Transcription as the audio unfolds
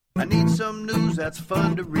I need some news that's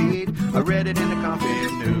fun to read. I read it in the Coffee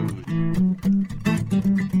News.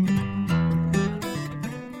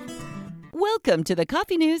 Welcome to the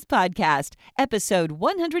Coffee News Podcast, episode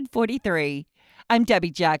 143. I'm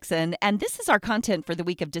Debbie Jackson, and this is our content for the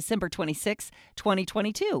week of December 26,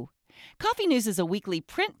 2022. Coffee News is a weekly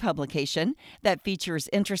print publication that features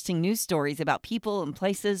interesting news stories about people and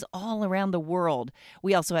places all around the world.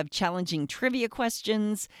 We also have challenging trivia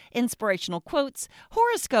questions, inspirational quotes,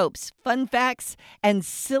 horoscopes, fun facts, and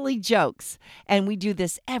silly jokes. And we do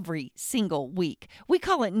this every single week. We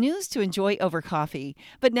call it News to Enjoy Over Coffee,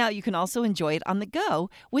 but now you can also enjoy it on the go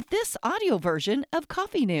with this audio version of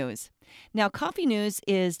Coffee News. Now, Coffee News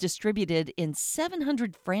is distributed in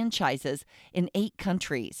 700 franchises in 8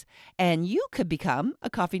 countries, and you could become a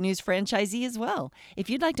Coffee News franchisee as well. If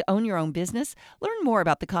you'd like to own your own business, learn more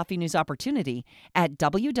about the Coffee News opportunity at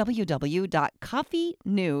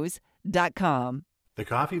www.coffeenews.com. The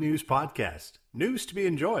Coffee News Podcast. News to be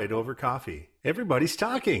enjoyed over coffee. Everybody's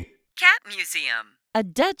talking. Cat Museum. A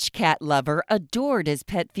Dutch cat lover adored his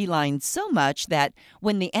pet feline so much that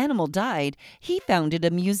when the animal died, he founded a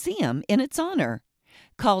museum in its honor.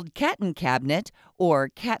 Called Kattenkabinet or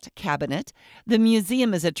Cat Cabinet, the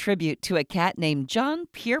museum is a tribute to a cat named John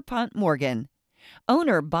Pierpont Morgan.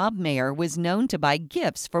 Owner Bob Mayer was known to buy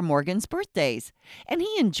gifts for Morgan's birthdays, and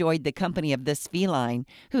he enjoyed the company of this feline,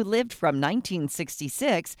 who lived from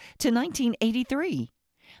 1966 to 1983.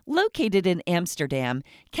 Located in Amsterdam,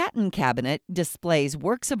 Kattenkabinet displays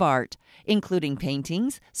works of art, including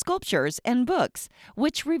paintings, sculptures, and books,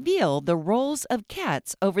 which reveal the roles of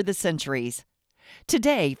cats over the centuries.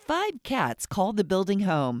 Today, 5 cats call the building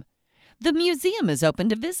home. The museum is open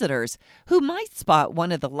to visitors who might spot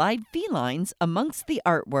one of the live felines amongst the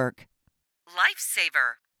artwork.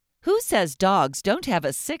 Lifesaver. Who says dogs don't have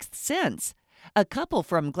a sixth sense? A couple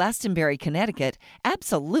from Glastonbury, Connecticut,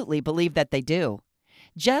 absolutely believe that they do.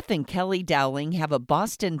 Jeff and Kelly Dowling have a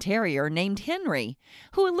Boston Terrier named Henry,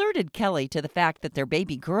 who alerted Kelly to the fact that their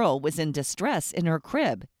baby girl was in distress in her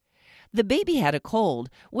crib. The baby had a cold,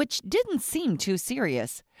 which didn't seem too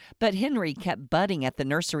serious, but Henry kept butting at the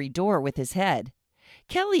nursery door with his head.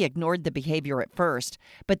 Kelly ignored the behavior at first,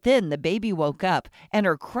 but then the baby woke up and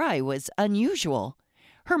her cry was unusual.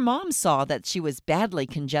 Her mom saw that she was badly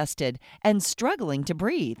congested and struggling to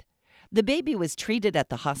breathe. The baby was treated at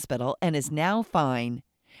the hospital and is now fine.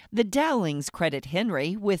 The Dowlings credit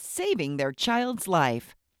Henry with saving their child's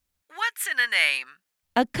life. What's in a name?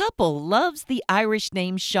 A couple loves the Irish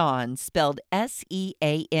name Sean, spelled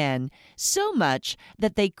S-E-A-N, so much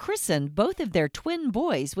that they christened both of their twin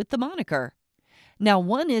boys with the moniker. Now,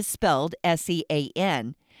 one is spelled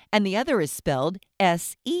S-E-A-N, and the other is spelled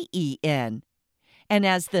S-E-E-N. And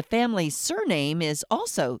as the family's surname is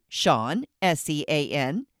also Sean,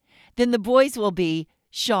 S-E-A-N, then the boys will be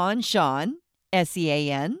Sean,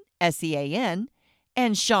 S-E-A-N, S-E-A-N,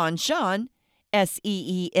 and Sean,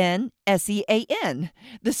 S-E-E-N, S-E-A-N.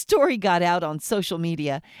 The story got out on social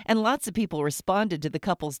media, and lots of people responded to the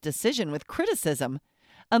couple's decision with criticism.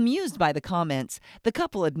 Amused by the comments, the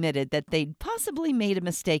couple admitted that they'd possibly made a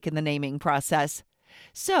mistake in the naming process.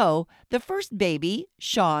 So, the first baby,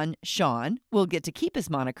 Sean, will get to keep his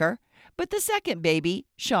moniker, but the second baby,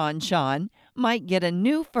 Sean, might get a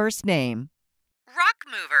new first name. Rock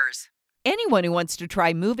movers. Anyone who wants to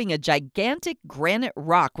try moving a gigantic granite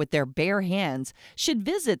rock with their bare hands should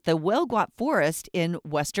visit the Huelgoat Forest in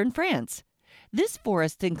western France. This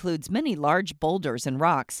forest includes many large boulders and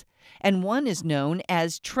rocks, and one is known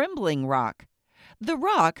as Trembling Rock. The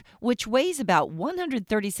rock, which weighs about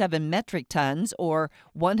 137 metric tons or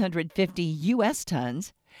 150 U.S.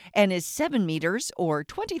 tons, and is 7 meters or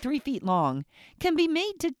 23 feet long, can be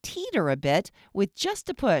made to teeter a bit with just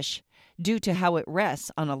a push, due to how it rests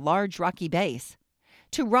on a large rocky base.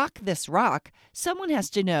 To rock this rock, someone has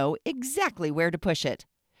to know exactly where to push it.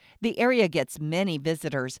 The area gets many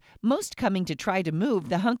visitors, most coming to try to move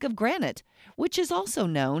the hunk of granite, which is also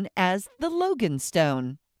known as the Logan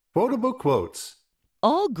Stone. Quotable quotes.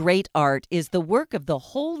 All great art is the work of the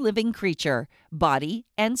whole living creature, body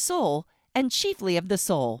and soul, and chiefly of the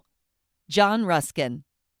soul. John Ruskin.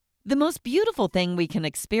 The most beautiful thing we can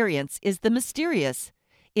experience is the mysterious.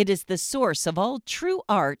 It is the source of all true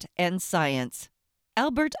art and science.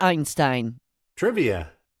 Albert Einstein.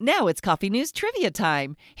 Trivia. Now it's Coffee News trivia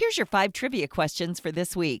time. Here's your 5 trivia questions for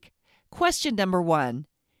this week. Question number 1.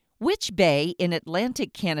 Which bay in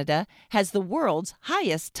Atlantic Canada has the world's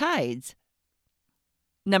highest tides?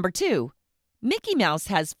 Number 2. Mickey Mouse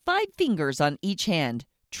has 5 fingers on each hand.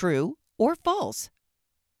 True or false?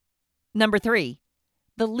 Number 3.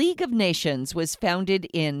 The League of Nations was founded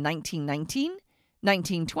in 1919,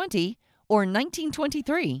 1920, or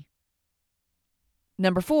 1923?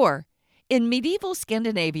 Number 4. In medieval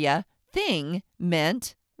Scandinavia, thing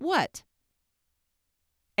meant what?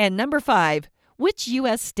 And number 5. Which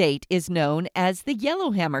U.S. state is known as the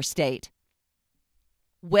Yellowhammer State?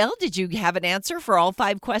 Well, did you have an answer for all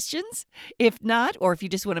 5 questions? If not, or if you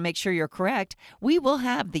just want to make sure you're correct, we will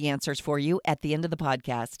have the answers for you at the end of the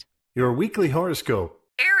podcast. Your weekly horoscope.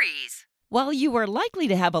 Aries. While you are likely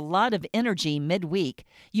to have a lot of energy midweek,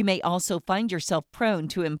 you may also find yourself prone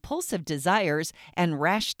to impulsive desires and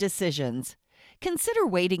rash decisions. Consider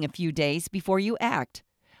waiting a few days before you act.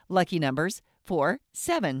 Lucky numbers 4,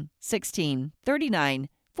 7, 16, 39,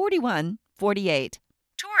 41, 48.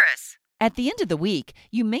 Taurus. At the end of the week,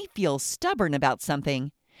 you may feel stubborn about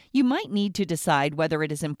something. You might need to decide whether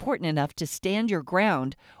it is important enough to stand your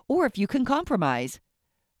ground or if you can compromise.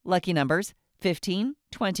 Lucky numbers 15,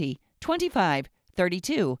 20, 25,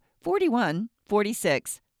 32, 41,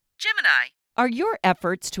 46. Gemini. Are your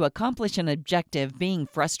efforts to accomplish an objective being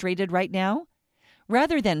frustrated right now?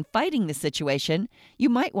 Rather than fighting the situation, you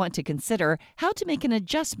might want to consider how to make an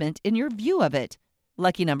adjustment in your view of it.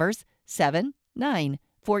 Lucky numbers 7, 9,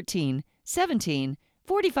 14, 17,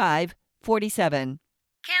 45, 47.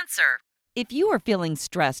 Cancer. If you are feeling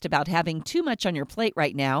stressed about having too much on your plate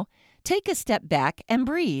right now, take a step back and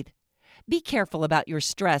breathe. Be careful about your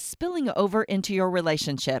stress spilling over into your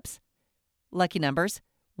relationships. Lucky numbers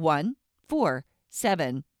 1, 4,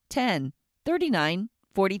 7, 10, 39,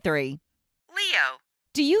 43. Leo.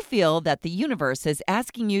 Do you feel that the universe is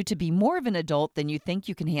asking you to be more of an adult than you think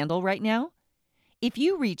you can handle right now? If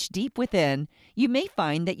you reach deep within, you may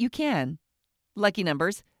find that you can. Lucky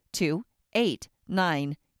numbers 2, 8,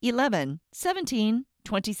 9, 11, 17,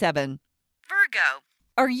 27. Virgo.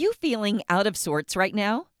 Are you feeling out of sorts right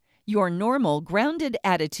now? Your normal, grounded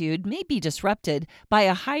attitude may be disrupted by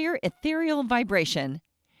a higher ethereal vibration.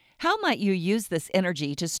 How might you use this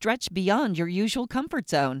energy to stretch beyond your usual comfort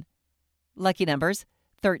zone? Lucky numbers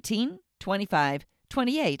 13, 25,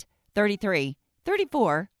 28, 33,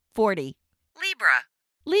 34, 40. Libra.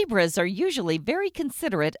 Libras are usually very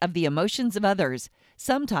considerate of the emotions of others,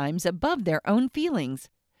 sometimes above their own feelings.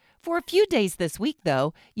 For a few days this week,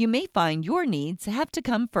 though, you may find your needs have to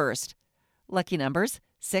come first. Lucky numbers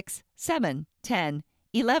 6, 7, 10,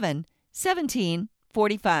 11, 17,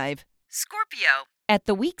 45. Scorpio. At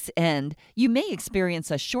the week's end, you may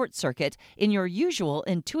experience a short circuit in your usual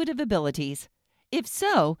intuitive abilities. If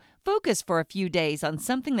so, focus for a few days on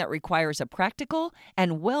something that requires a practical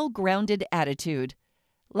and well-grounded attitude.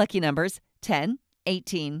 Lucky numbers 10,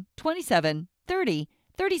 18, 27, 30,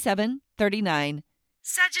 37, 39.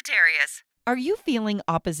 Sagittarius. Are you feeling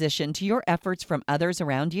opposition to your efforts from others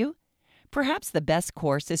around you? Perhaps the best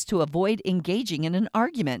course is to avoid engaging in an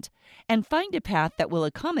argument and find a path that will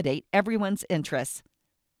accommodate everyone's interests.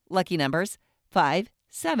 Lucky numbers 5,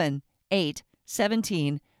 7, 8,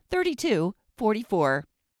 17, 32, 44.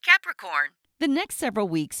 Capricorn. The next several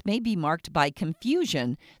weeks may be marked by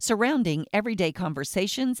confusion surrounding everyday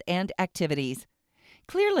conversations and activities.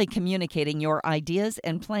 Clearly communicating your ideas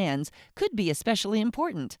and plans could be especially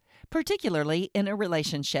important, particularly in a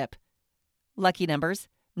relationship. Lucky numbers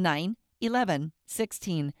 9, 11,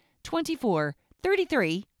 16, 24,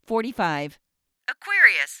 33, 45.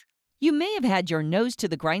 Aquarius. You may have had your nose to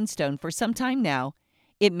the grindstone for some time now.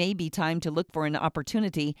 It may be time to look for an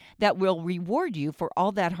opportunity that will reward you for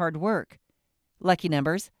all that hard work. Lucky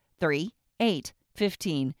numbers 3, 8,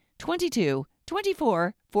 15, 22,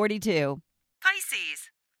 24, 42.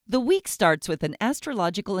 Pisces. The week starts with an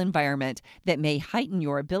astrological environment that may heighten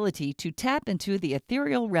your ability to tap into the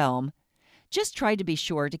ethereal realm. Just try to be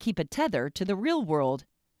sure to keep a tether to the real world.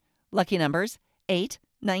 Lucky numbers 8,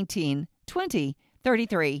 19, 20,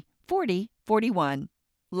 33, 40, 41.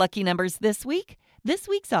 Lucky numbers this week? This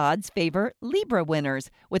week's odds favor Libra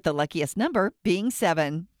winners, with the luckiest number being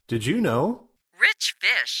 7. Did you know? Rich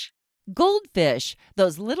fish. Goldfish,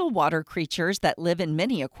 those little water creatures that live in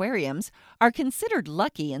many aquariums, are considered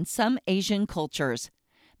lucky in some Asian cultures.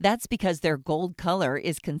 That's because their gold color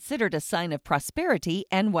is considered a sign of prosperity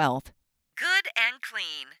and wealth. Good and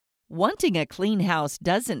clean. Wanting a clean house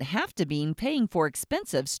doesn't have to mean paying for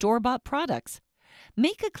expensive store-bought products.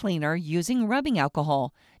 Make a cleaner using rubbing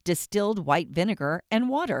alcohol, distilled white vinegar, and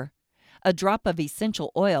water. A drop of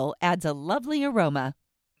essential oil adds a lovely aroma.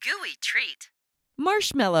 Gooey treat.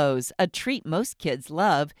 Marshmallows, a treat most kids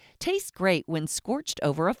love, taste great when scorched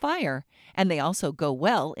over a fire, and they also go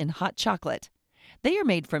well in hot chocolate. They are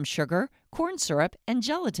made from sugar, corn syrup, and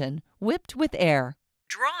gelatin, whipped with air.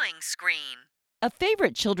 Drawing screen. A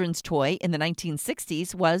favorite children's toy in the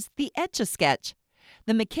 1960s was the Etch-a-Sketch.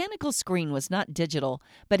 The mechanical screen was not digital,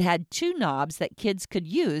 but had 2 knobs that kids could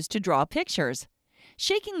use to draw pictures.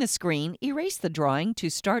 Shaking the screen erased the drawing to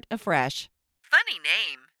start afresh. Funny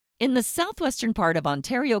name. In the southwestern part of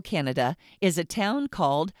Ontario, Canada, is a town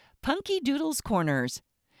called Punky Doodles Corners.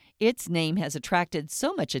 Its name has attracted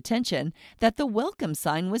so much attention that the welcome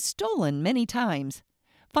sign was stolen many times.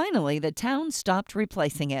 Finally, the town stopped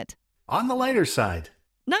replacing it. On the lighter side.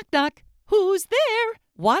 Knock, knock. Who's there?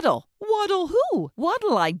 Waddle. Waddle who?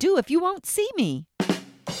 What'll I do if you won't see me?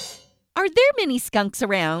 Are there many skunks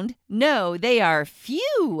around? No, they are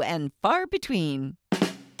few and far between.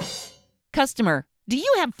 Customer. Do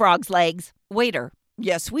you have frog's legs? Waiter.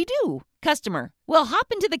 Yes, we do. Customer. Well,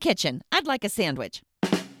 hop into the kitchen. I'd like a sandwich.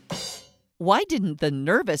 Why didn't the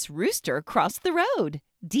nervous rooster cross the road?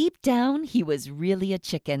 Deep down, he was really a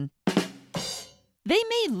chicken. They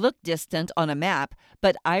may look distant on a map,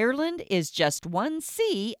 but Ireland is just 1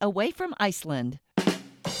 sea away from Iceland.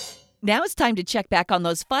 Now it's time to check back on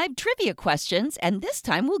those 5 trivia questions, and this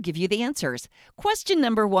time we'll give you the answers. Question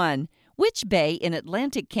number 1. Which bay in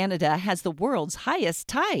Atlantic Canada has the world's highest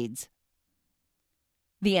tides?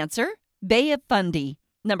 The answer? Bay of Fundy.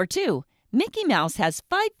 Number 2. Mickey Mouse has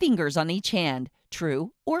 5 fingers on each hand.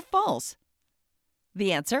 True or false?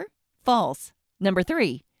 The answer? False. Number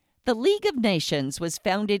 3. The League of Nations was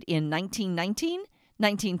founded in 1919,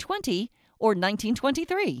 1920, or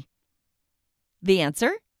 1923? The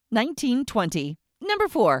answer? 1920. Number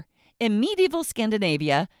 4. In medieval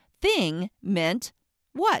Scandinavia, thing meant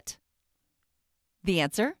what? The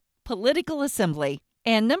answer? Political assembly.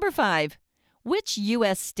 And number 5. Which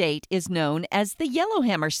U.S. state is known as the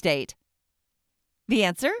Yellowhammer State? The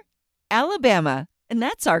answer? Alabama. And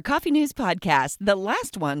that's our Coffee News Podcast, the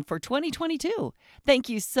last one for 2022. Thank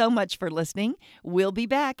you so much for listening. We'll be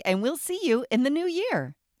back, and we'll see you in the new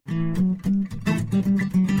year. You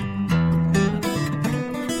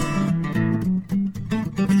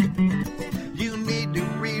need to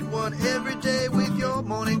read one every day with your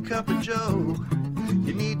morning cup of joe.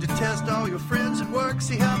 You need to test all your friends at work,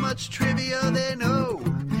 see how much trivia they know.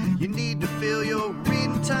 You need to fill your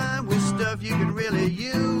reading time with stuff you can really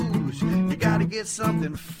use. You gotta get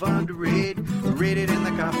something fun to read. Read it in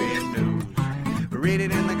the Coffee News. Read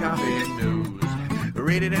it in the Coffee News.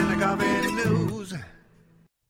 Read it in the Coffee News.